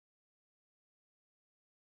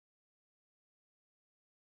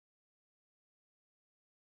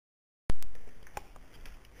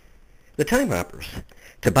The Time Hoppers.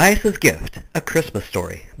 Tobias's Gift, A Christmas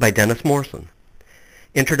Story by Dennis Morrison.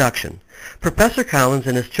 Introduction. Professor Collins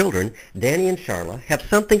and his children, Danny and Charla, have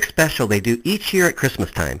something special they do each year at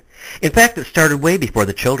Christmas time. In fact, it started way before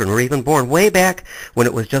the children were even born, way back when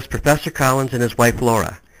it was just Professor Collins and his wife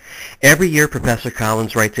Laura. Every year Professor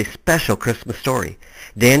Collins writes a special Christmas story.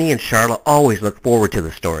 Danny and Charla always look forward to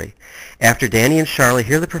the story. After Danny and Charla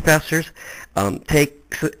hear the professors,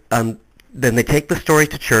 then they take the story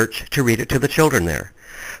to church to read it to the children there.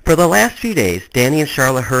 For the last few days, Danny and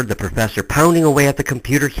Charla heard the professor pounding away at the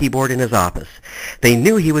computer keyboard in his office. They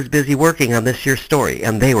knew he was busy working on this year's story,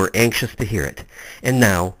 and they were anxious to hear it. And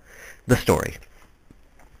now, the story.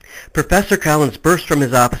 Professor Collins burst from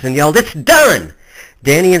his office and yelled, "It's done!"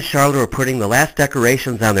 Danny and Charla were putting the last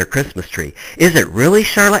decorations on their Christmas tree. "Is it really?"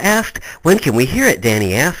 Charla asked. "When can we hear it?"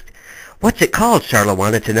 Danny asked. "What's it called?" Charla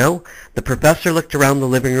wanted to know. The professor looked around the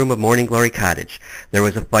living room of Morning Glory Cottage. There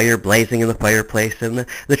was a fire blazing in the fireplace, and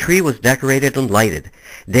the tree was decorated and lighted.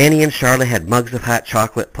 Danny and Charla had mugs of hot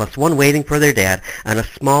chocolate, plus one waiting for their dad on a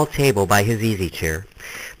small table by his easy chair.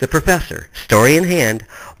 The professor, story in hand,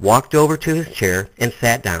 walked over to his chair and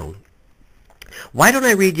sat down. "Why don't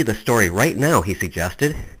I read you the story right now?" he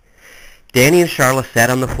suggested. Danny and Charla sat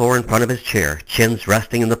on the floor in front of his chair, chins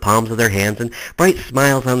resting in the palms of their hands and bright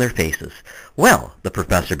smiles on their faces. "Well," the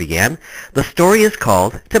professor began, "the story is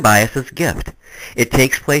called Tobias's Gift. It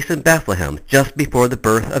takes place in Bethlehem just before the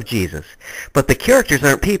birth of Jesus. But the characters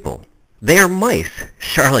aren't people. They are mice."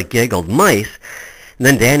 Charla giggled. "Mice?" And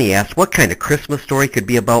then Danny asked, "What kind of Christmas story could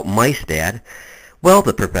be about mice, Dad?" "Well,"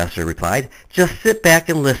 the professor replied, "just sit back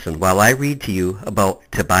and listen while I read to you about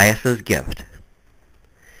Tobias's Gift."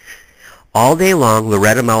 All day long,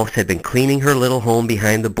 Loretta Mouse had been cleaning her little home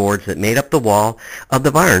behind the boards that made up the wall of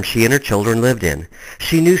the barn she and her children lived in.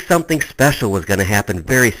 She knew something special was going to happen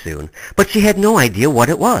very soon, but she had no idea what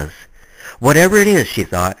it was. "Whatever it is," she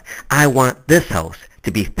thought, "I want this house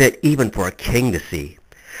to be fit even for a king to see."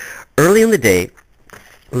 Early in the day,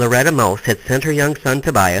 Loretta Mouse had sent her young son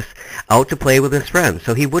Tobias out to play with his friends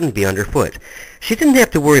so he wouldn't be underfoot. She didn't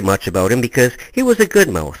have to worry much about him because he was a good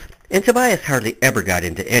mouse, and Tobias hardly ever got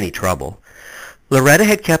into any trouble. Loretta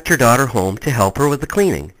had kept her daughter home to help her with the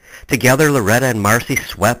cleaning. Together, Loretta and Marcy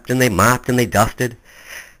swept and they mopped and they dusted.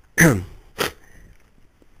 Then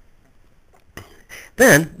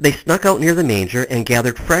they snuck out near the manger and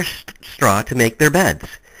gathered fresh straw to make their beds.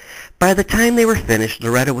 By the time they were finished,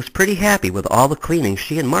 Loretta was pretty happy with all the cleaning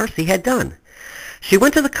she and Marcy had done. She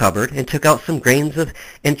went to the cupboard and took out some grains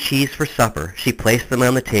and cheese for supper. She placed them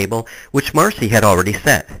on the table, which Marcy had already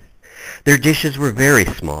set. Their dishes were very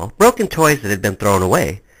small, broken toys that had been thrown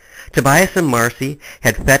away. Tobias and Marcy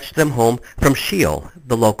had fetched them home from Sheol,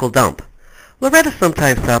 the local dump. Loretta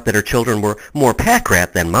sometimes thought that her children were more pack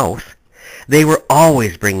rat than mouse. They were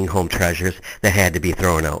always bringing home treasures that had to be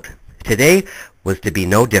thrown out. Today was to be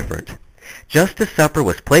no different. Just as supper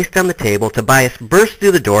was placed on the table, Tobias burst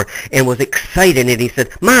through the door and was excited, and he said,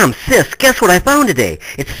 "Mom, Sis, guess what I found today?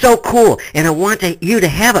 It's so cool, and I want you to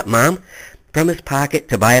have it, Mom." From his pocket,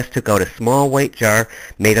 Tobias took out a small white jar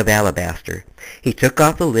made of alabaster. He took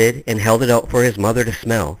off the lid and held it out for his mother to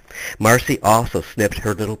smell. Marcy also sniffed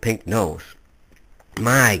her little pink nose.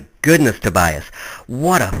 "My goodness, Tobias,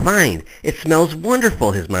 what a find! It smells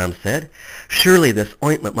wonderful," his mom said. "Surely this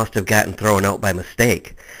ointment must have gotten thrown out by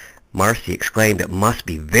mistake." Marcy exclaimed, "It must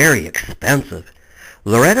be very expensive."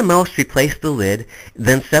 Loretta Mouse replaced the lid,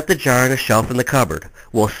 then set the jar on a shelf in the cupboard.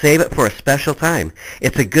 "We'll save it for a special time.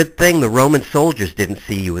 It's a good thing the Roman soldiers didn't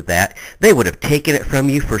see you with that. They would have taken it from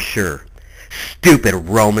you for sure." "Stupid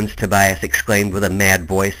Romans," Tobias exclaimed with a mad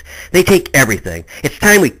voice. "They take everything. It's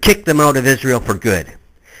time we kick them out of Israel for good."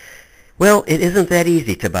 "Well, it isn't that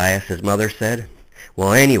easy, Tobias," his mother said.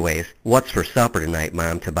 "Well, anyways, what's for supper tonight,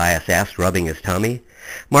 Mom?" Tobias asked, rubbing his tummy.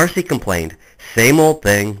 Marcy complained, "Same old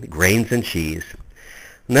thing, grains and cheese."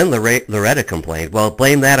 And then Loretta complained, "Well,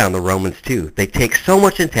 blame that on the Romans, too. They take so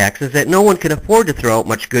much in taxes that no one can afford to throw out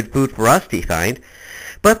much good food for us to find.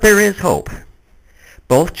 But there is hope."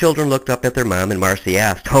 Both children looked up at their mom, and Marcy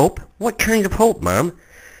asked, "Hope? What kind of hope, Mom?"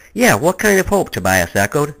 "Yeah, what kind of hope?" Tobias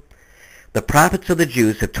echoed. "The prophets of the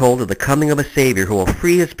Jews have told of the coming of a Savior who will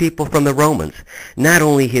free his people from the Romans. Not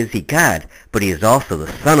only is he God, but he is also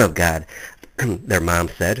the Son of God," their mom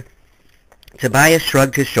said. Tobias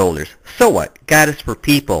shrugged his shoulders. "So what? God is for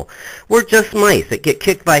people. We're just mice that get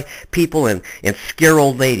kicked by people and scare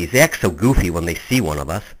old ladies. They act so goofy when they see one of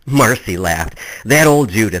us." Marcy laughed. "That old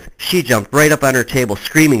Judith, she jumped right up on her table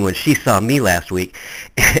screaming when she saw me last week.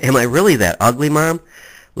 Am I really that ugly, Mom?"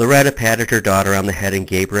 Loretta patted her daughter on the head and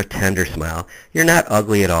gave her a tender smile. "You're not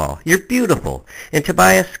ugly at all. You're beautiful. And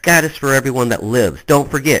Tobias, God is for everyone that lives. Don't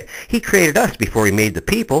forget, He created us before He made the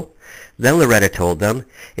people." Then Loretta told them,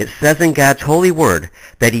 "It says in God's holy word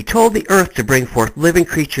that He told the earth to bring forth living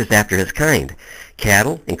creatures after His kind,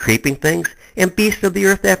 cattle and creeping things, and beasts of the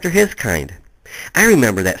earth after His kind." "I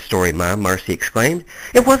remember that story, Mom," Marcy exclaimed.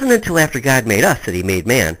 "It wasn't until after God made us that He made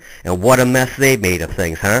man, and what a mess they made of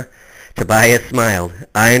things, huh?" Tobias smiled.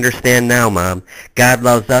 "I understand now, Mom. God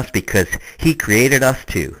loves us because He created us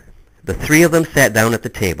too." The three of them sat down at the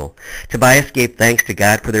table. Tobias gave thanks to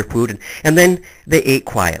God for their food, and then they ate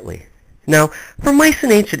quietly. Now, for mice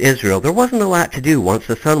in ancient Israel, there wasn't a lot to do once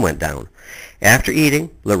the sun went down. After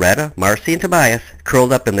eating, Loretta, Marcy, and Tobias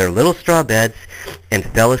curled up in their little straw beds and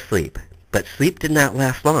fell asleep. But sleep did not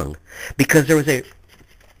last long, because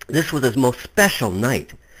this was a most special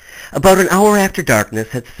night. About an hour after darkness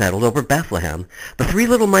had settled over Bethlehem, the three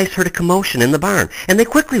little mice heard a commotion in the barn, and they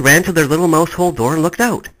quickly ran to their little mouse hole door and looked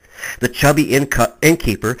out. The chubby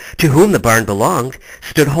innkeeper, to whom the barn belonged,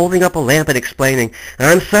 stood holding up a lamp and explaining,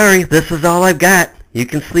 "I'm sorry, this is all I've got. You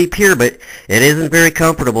can sleep here, but it isn't very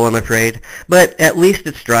comfortable, I'm afraid. But at least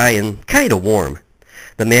it's dry and kind of warm."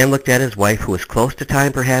 The man looked at his wife, who was close to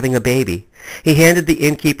time for having a baby. He handed the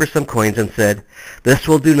innkeeper some coins and said, "This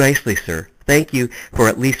will do nicely, sir. Thank you for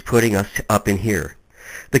at least putting us up in here."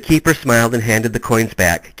 The keeper smiled and handed the coins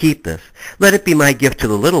back. "Keep this. Let it be my gift to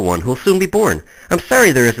the little one who will soon be born. I'm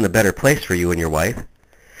sorry there isn't a better place for you and your wife."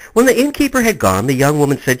 When the innkeeper had gone, the young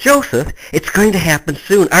woman said, "Joseph, it's going to happen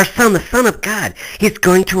soon. Our son, the Son of God, he's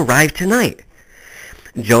going to arrive tonight."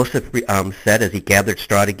 Joseph said as he gathered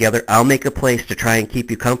straw together, "I'll make a place to try and keep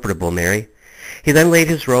you comfortable, Mary." He then laid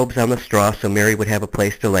his robes on the straw so Mary would have a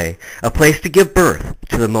place to lay, a place to give birth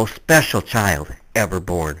to the most special child ever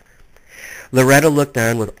born. Loretta looked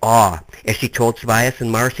on with awe as she told Tobias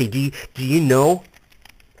and Marcy, do you know,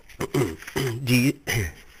 do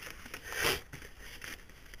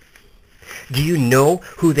you know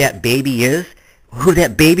who that baby is? Who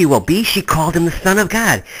that baby will be? She called him the Son of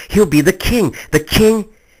God. He'll be the King. The King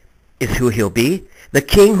is who he'll be. The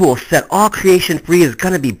King who will set all creation free is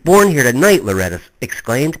going to be born here tonight, Loretta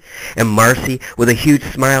exclaimed. And Marcy, with a huge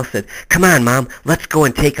smile, said, "Come on, Mom, let's go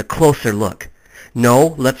and take a closer look."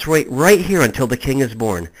 "No, let's wait right here until the King is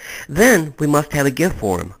born. Then we must have a gift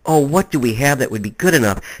for him. Oh, what do we have that would be good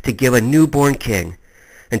enough to give a newborn king?"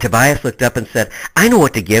 And Tobias looked up and said, "I know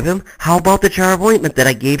what to give him. How about the jar of ointment that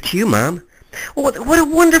I gave to you, Mom?" "What a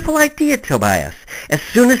wonderful idea, Tobias. As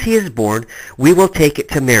soon as he is born, we will take it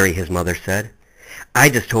to Mary," his mother said. "I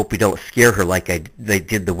just hope we don't scare her like they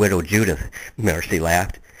did the widow Judith," Marcy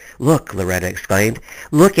laughed. "Look," Loretta exclaimed,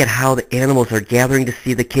 "look at how the animals are gathering to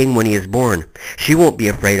see the King when he is born. She won't be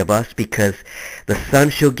afraid of us because the son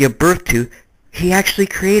she'll give birth to, he actually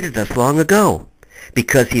created us long ago."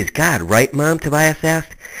 "Because he's God, right, Mom?" Tobias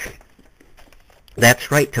asked.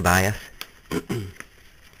 "That's right, Tobias."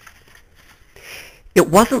 It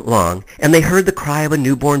wasn't long, and they heard the cry of a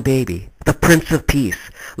newborn baby, the Prince of Peace.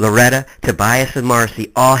 Loretta, Tobias, and Marcy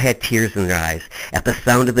all had tears in their eyes at the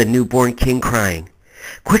sound of the newborn king crying.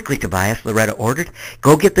 "Quickly, Tobias," Loretta ordered,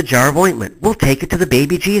 "go get the jar of ointment. We'll take it to the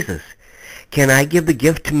baby Jesus." "Can I give the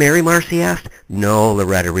gift to Mary?" Marcy asked. "No,"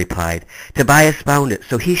 Loretta replied. "Tobias found it,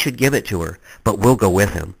 so he should give it to her, but we'll go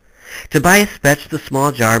with him." Tobias fetched the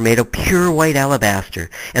small jar made of pure white alabaster,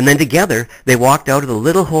 and then together they walked out of the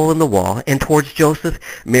little hole in the wall and towards Joseph,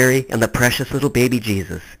 Mary, and the precious little baby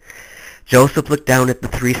Jesus. Joseph looked down at the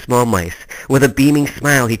three small mice. With a beaming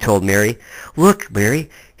smile, he told Mary, "Look, Mary,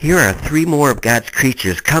 here are 3 more of God's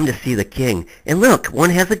creatures come to see the King, and look,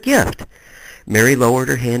 one has a gift." Mary lowered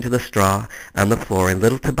her hand to the straw on the floor, and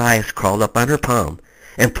little Tobias crawled up on her palm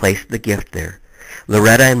and placed the gift there.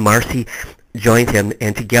 Loretta and Marcy joined him,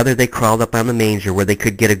 and together they crawled up on the manger where they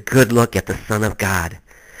could get a good look at the Son of God.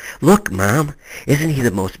 "Look, Mom, isn't he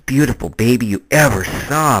the most beautiful baby you ever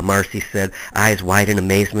saw?" Marcy said, eyes wide in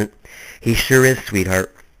amazement. "He sure is,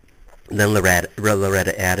 sweetheart." Then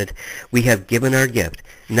Loretta added, "We have given our gift.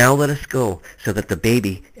 Now let us go so that the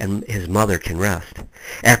baby and his mother can rest."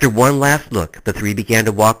 After one last look, the 3 began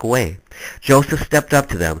to walk away. Joseph stepped up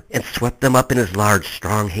to them and swept them up in his large,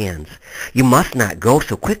 strong hands. "You must not go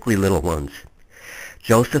so quickly, little ones."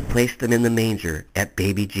 Joseph placed them in the manger at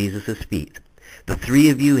baby Jesus' feet. "The 3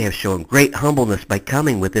 of you have shown great humbleness by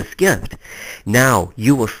coming with this gift. Now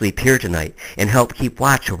you will sleep here tonight and help keep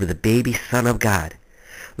watch over the baby Son of God."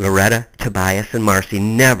 Loretta, Tobias, and Marcy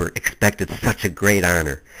never expected such a great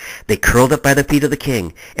honor. They curled up by the feet of the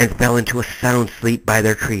King and fell into a sound sleep by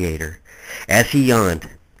their Creator. As he yawned,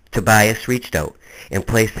 Tobias reached out and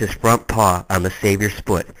placed his front paw on the Savior's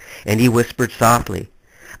foot, and he whispered softly,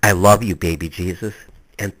 I love you, baby Jesus,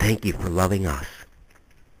 and thank you for loving us.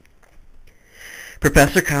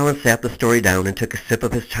 Professor Collins sat the story down and took a sip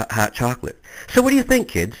of his hot chocolate. So what do you think,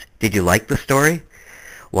 kids? Did you like the story?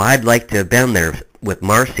 Well, I'd like to have been there with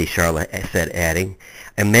Marcy, Charlotte said, adding,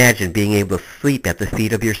 imagine being able to sleep at the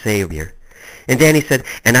feet of your Savior. And Danny said,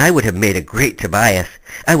 and I would have made a great Tobias.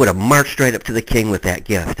 I would have marched right up to the king with that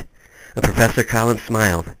gift. And Professor Collins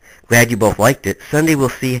smiled. Glad you both liked it. Sunday we'll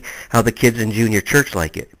see how the kids in junior church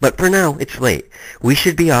like it. But for now, it's late. We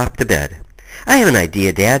should be off to bed. I have an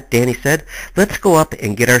idea, Dad, Danny said. Let's go up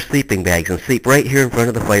and get our sleeping bags and sleep right here in front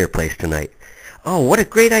of the fireplace tonight. Oh, what a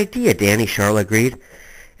great idea, Danny, Charlotte agreed.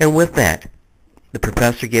 And with that, the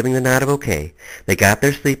professor giving the nod of okay, they got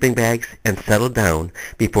their sleeping bags and settled down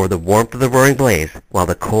before the warmth of the roaring blaze while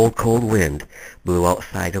the cold, cold wind blew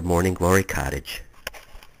outside of Morning Glory Cottage.